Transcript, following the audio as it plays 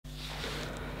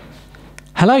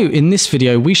Hello, in this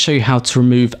video we show you how to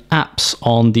remove apps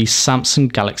on the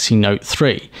Samsung Galaxy Note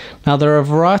 3. Now there are a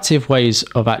variety of ways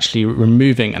of actually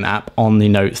removing an app on the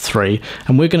Note 3,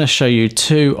 and we're going to show you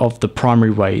two of the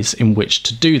primary ways in which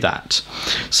to do that.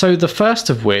 So the first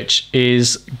of which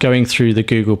is going through the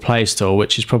Google Play Store,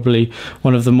 which is probably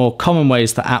one of the more common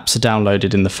ways that apps are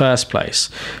downloaded in the first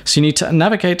place. So you need to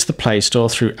navigate to the Play Store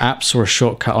through apps or a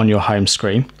shortcut on your home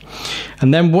screen,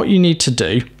 and then what you need to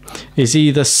do is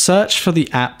either search for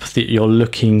the app that you're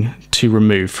looking to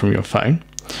remove from your phone,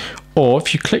 or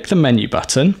if you click the menu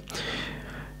button,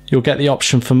 you'll get the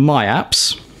option for My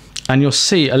Apps, and you'll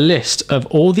see a list of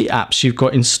all the apps you've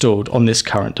got installed on this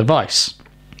current device.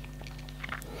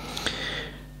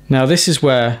 Now this is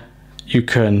where you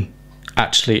can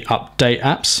actually update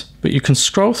apps, but you can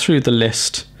scroll through the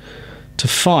list to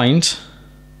find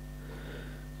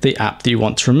the app that you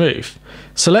want to remove.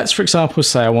 So let's, for example,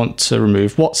 say I want to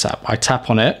remove WhatsApp. I tap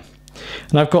on it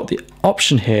and I've got the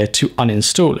option here to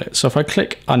uninstall it. So if I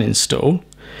click uninstall,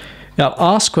 it'll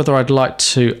ask whether I'd like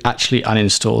to actually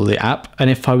uninstall the app, and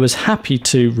if I was happy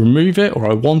to remove it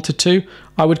or I wanted to,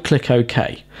 I would click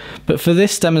OK. But for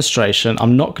this demonstration,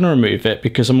 I'm not going to remove it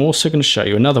because I'm also going to show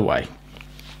you another way.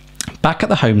 Back at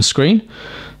the home screen,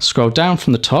 scroll down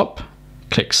from the top,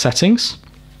 click Settings.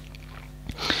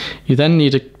 You then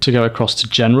need to go across to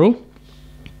General,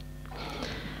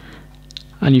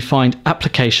 and you find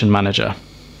Application Manager.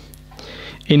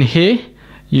 In here,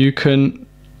 you can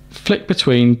flick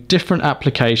between different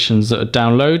applications that are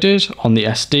downloaded on the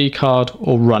SD card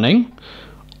or running,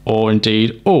 or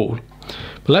indeed all.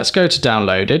 But let's go to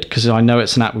downloaded because I know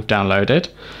it's an app we've downloaded.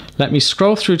 Let me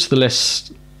scroll through to the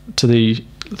list to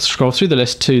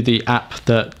the app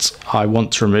that I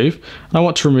want to remove, and I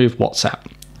want to remove WhatsApp.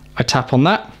 I tap on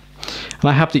that and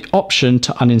I have the option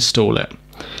to uninstall it.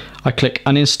 I click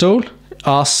uninstall, it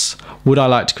asks would I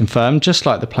like to confirm, just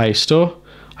like the Play Store.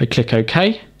 I click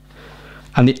OK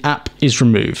and the app is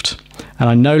removed, and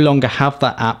I no longer have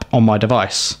that app on my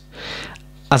device.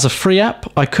 As a free app,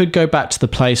 I could go back to the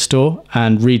Play Store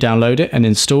and re-download it and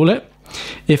install it.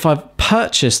 If I've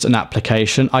purchased an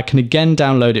application, I can again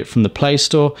download it from the Play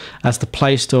Store, as the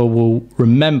Play Store will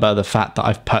remember the fact that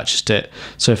I've purchased it.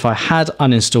 So if I had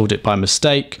uninstalled it by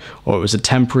mistake or it was a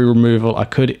temporary removal, I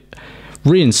could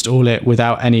reinstall it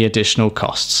without any additional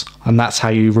costs. And that's how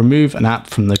you remove an app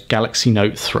from the Galaxy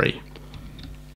Note 3.